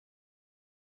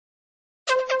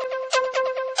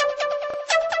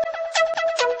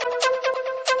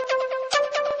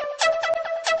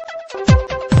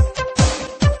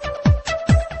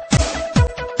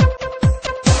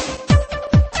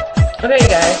Okay,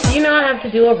 guys, you know I have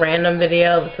to do a random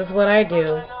video. This is what I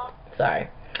do. Sorry.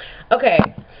 Okay,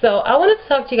 so I wanted to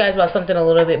talk to you guys about something a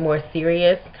little bit more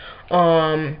serious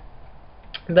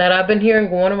that I've been hearing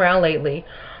going around lately,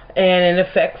 and it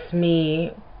affects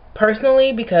me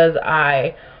personally because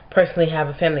I personally have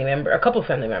a couple of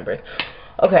family members.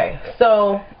 Okay,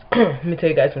 so let me tell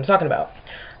you guys what I'm talking about.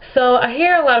 So I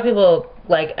hear a lot of people,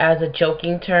 like, as a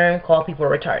joking term, call people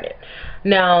retarded.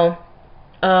 Now,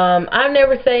 I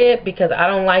never say it because I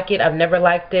don't like it. I've never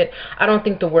liked it. I don't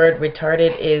think the word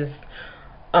retarded is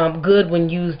good when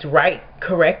used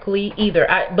correctly either.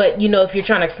 But you know, if you're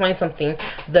trying to explain something,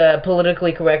 the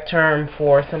politically correct term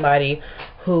for somebody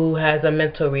who has a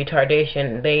mental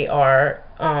retardation, they are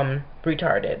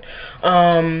retarded.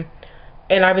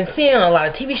 And I've been seeing a lot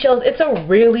of TV shows. It's a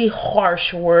really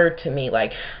harsh word to me.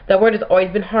 Like, that word has always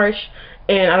been harsh.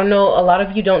 And I don't know, a lot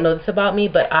of you don't know this about me,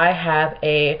 but I have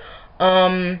a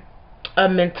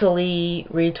mentally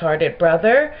retarded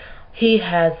brother. He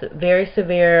has very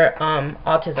severe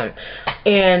autism,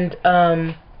 and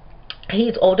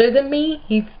he's older than me.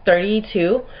 He's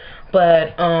 32,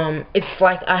 but it's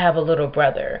like I have a little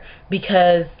brother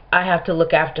because I have to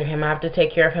look after him. I have to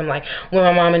take care of him. Like, when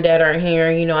my mom and dad aren't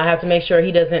here, you know, I have to make sure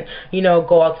he doesn't, you know,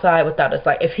 go outside without us.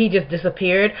 Like, if he just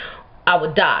disappeared, I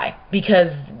would die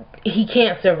because he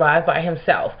can't survive by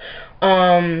himself.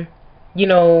 You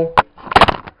know,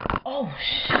 oh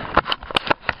shit.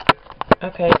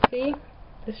 Okay, see?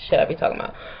 This shit I be talking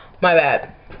about. My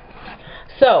bad.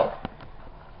 So,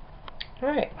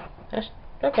 alright. That's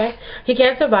okay. He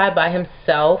can't survive by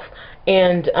himself,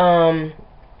 and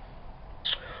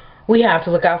we have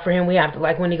to look out for him. We have to,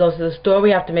 like, when he goes to the store,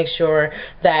 we have to make sure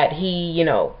that he, you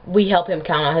know, we help him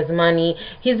count out his money.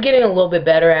 He's getting a little bit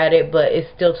better at it, but it's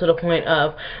still to the point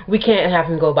of we can't have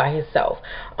him go by himself.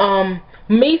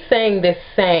 Me saying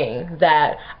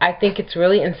that I think it's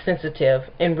really insensitive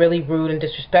and really rude and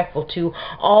disrespectful to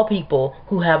all people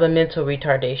who have a mental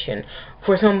retardation.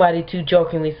 For somebody to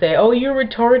jokingly say, "Oh, you're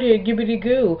retarded, gibbity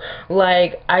goo."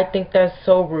 Like, I think that's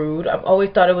so rude. I've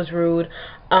always thought it was rude.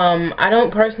 I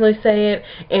don't personally say it,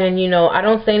 and, you know, I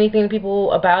don't say anything to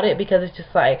people about it because it's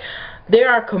just like, there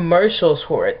are commercials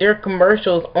for it. There are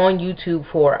commercials on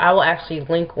YouTube for, I will actually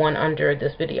link one under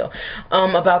this video,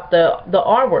 about the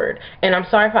R word. And I'm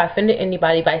sorry if I offended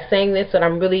anybody by saying this, and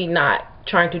I'm really not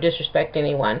trying to disrespect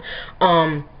anyone.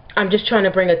 I'm just trying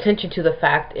to bring attention to the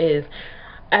fact is,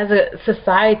 as a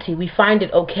society, we find it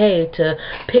okay to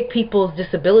pick people's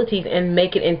disabilities and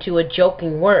make it into a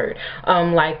joking word,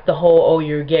 like the whole "oh,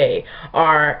 you're gay,"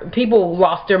 or people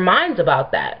lost their minds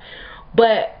about that.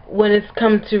 But when it's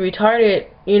come to retarded,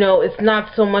 you know, it's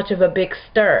not so much of a big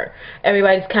stir.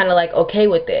 Everybody's kind of like okay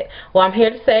with it. Well, I'm here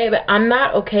to say that I'm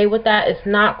not okay with that. It's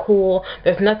not cool.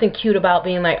 There's nothing cute about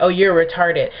being like, "oh, you're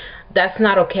retarded." That's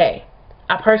not okay.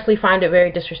 I personally find it very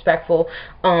disrespectful,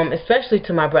 especially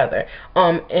to my brother.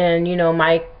 And, you know,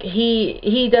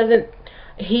 he's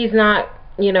not,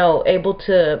 you know, able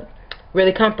to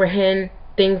really comprehend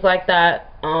things like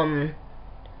that,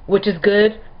 which is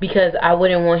good because I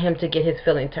wouldn't want him to get his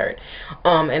feelings hurt.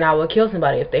 And I would kill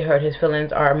somebody if they hurt his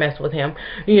feelings or mess with him,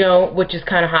 you know, which is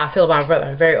kind of how I feel about my brother.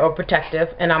 I'm very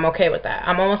overprotective, and I'm okay with that.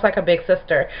 I'm almost like a big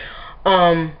sister.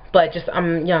 But just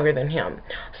I'm younger than him.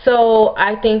 So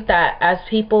I think that as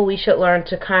people, we should learn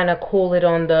to kind of cool it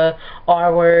on the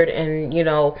R word and, you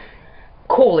know,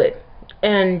 cool it.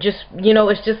 And just, you know,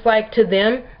 it's just like, to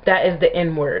them, that is the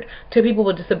N word. To people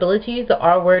with disabilities, the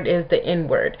R word is the N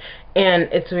word. And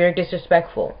it's very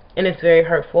disrespectful. And it's very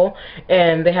hurtful.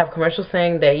 And they have commercials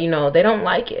saying that, you know, they don't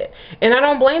like it. And I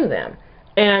don't blame them.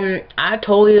 And I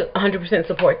totally 100%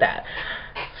 support that.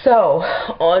 So,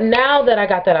 now that I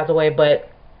got that out of the way, but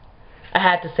I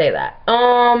had to say that.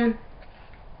 I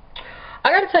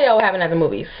gotta tell y'all what happened at the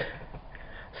movies.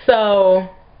 So,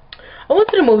 I went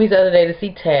to the movies the other day to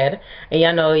see Ted, and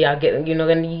y'all know, you get in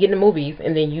the movies,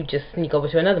 and then you just sneak over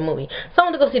to another movie. So I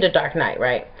went to go see The Dark Knight,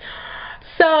 right?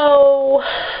 So,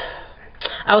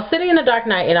 I was sitting in The Dark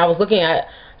Knight, and I was looking at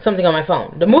something on my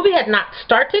phone. The movie had not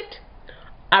started,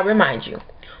 I remind you.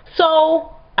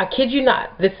 So, I kid you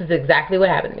not, this is exactly what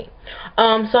happened to me.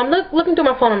 So I'm looking through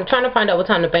my phone. I'm trying to find out what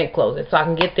time the bank closes so I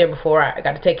can get there before I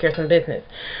got to take care of some business.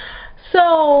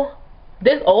 So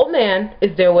this old man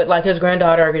is there with, like, his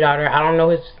granddaughter or daughter. I don't know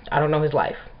his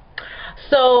life.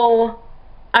 So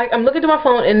I'm looking through my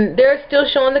phone, and they're still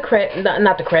showing the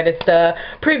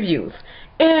previews.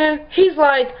 And he's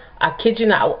like, I kid you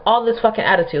not, all this fucking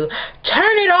attitude,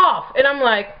 "turn it off." And I'm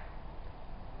like,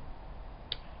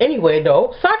 Anyway,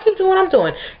 though, so I keep doing what I'm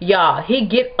doing. Y'all, he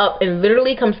get up and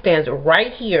literally stands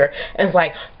right here and is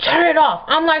like, turn it off.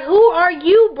 I'm like, who are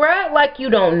you, bruh? Like,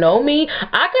 you don't know me?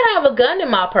 I could have a gun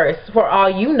in my purse for all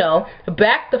you know.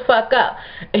 Back the fuck up.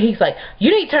 And he's like,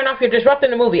 you need to turn off, you're disrupting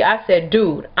the movie. I said,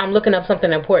 dude, I'm looking up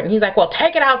something important. He's like, well,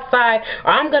 take it outside or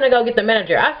I'm gonna go get the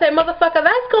manager. I said, motherfucker,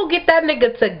 let's go get that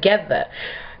nigga together.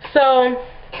 So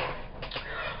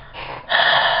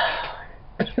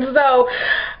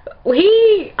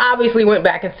he obviously went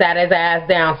back and sat his ass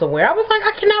down somewhere. I was like,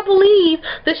 I cannot believe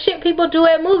the shit people do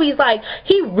at movies. Like,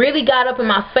 he really got up in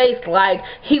my face like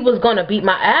he was gonna beat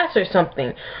my ass or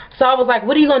something. So I was like,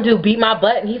 what are you gonna do, beat my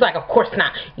butt? And he's like, of course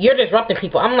not. You're disrupting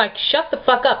people. I'm like, shut the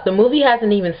fuck up. The movie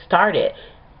hasn't even started.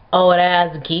 Old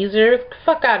ass geezers,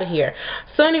 fuck out of here.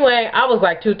 So anyway, I was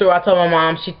like 2 through. I told my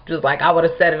mom. She was like, I would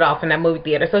have set it off in that movie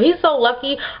theater. So he's so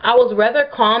lucky. I was rather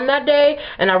calm that day,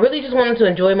 and I really just wanted to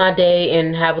enjoy my day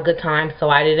and have a good time. So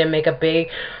I didn't make a big,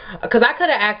 because I could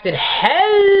have acted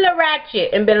hella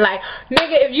ratchet and been like,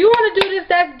 nigga, if you want to do this,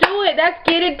 let's do it. Let's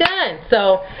get it done.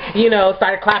 So, you know,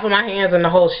 started clapping my hands and the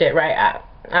whole shit, right?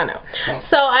 I know.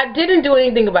 So I didn't do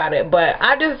anything about it, but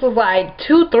I just was like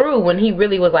 2 through when he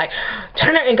really was like,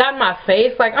 turn it, and got in my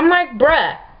face. Like, I'm like,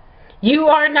 bruh, you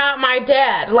are not my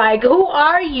dad. Like, who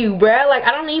are you, bruh? Like,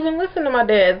 I don't even listen to my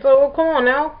dad, so come on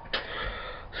now.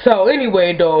 So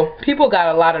anyway, though, people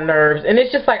got a lot of nerves, and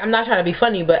it's just like, I'm not trying to be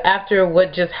funny, but after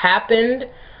what just happened,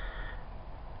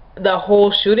 the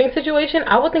whole shooting situation,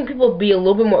 I would think people would be a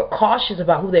little bit more cautious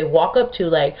about who they walk up to.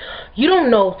 Like, you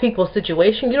don't know people's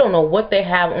situation, you don't know what they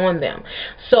have on them.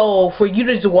 So for you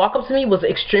to just walk up to me was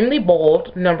extremely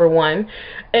bold, number one.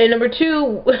 And number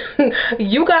two,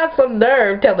 you got some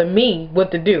nerve telling me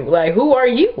what to do. Like, who are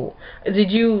you? Did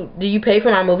you pay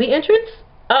for my movie entrance?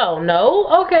 Oh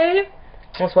no? Okay,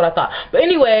 that's what I thought. But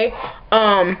anyway,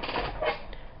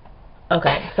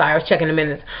 okay, sorry, I was checking the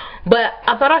minutes. But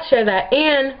I thought I'd share that.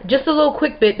 And just a little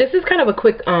quick bit. This is kind of a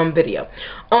quick video.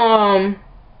 I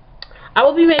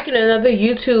will be making another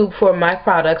YouTube for my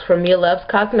products, for Mia Loves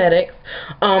Cosmetics.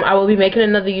 I will be making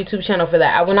another YouTube channel for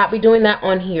that. I will not be doing that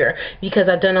on here because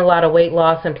I've done a lot of weight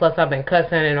loss, and plus I've been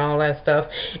cussing and all that stuff.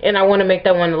 And I want to make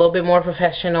that one a little bit more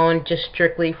professional and just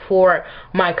strictly for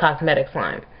my cosmetics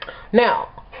line. Now,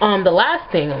 the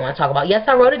last thing I want to talk about, yes,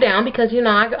 I wrote it down because, you know,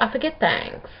 I forget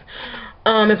things.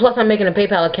 And plus I'm making a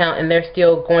PayPal account, and they're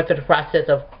still going through the process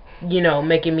of, you know,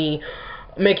 making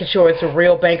sure it's a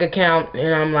real bank account.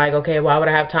 And I'm like, okay, why would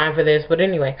I have time for this? But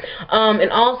anyway, and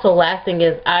also last thing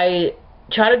is, I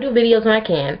try to do videos when I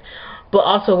can, but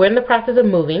also we're in the process of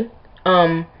moving.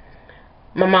 My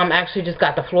mom actually just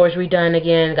got the floors redone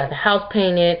again, got the house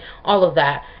painted, all of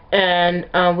that. And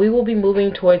we will be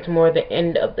moving towards more the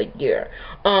end of the year.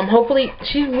 Hopefully,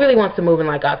 she really wants to move in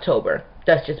like October.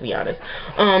 Let's just be honest.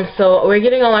 So we're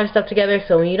getting all our stuff together.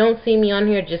 So when you don't see me on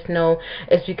here, just know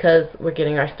it's because we're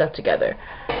getting our stuff together.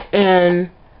 And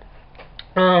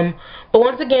but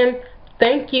once again,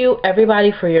 thank you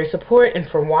everybody for your support and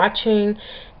for watching.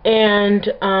 And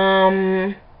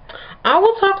I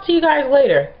will talk to you guys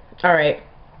later. All right,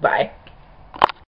 bye.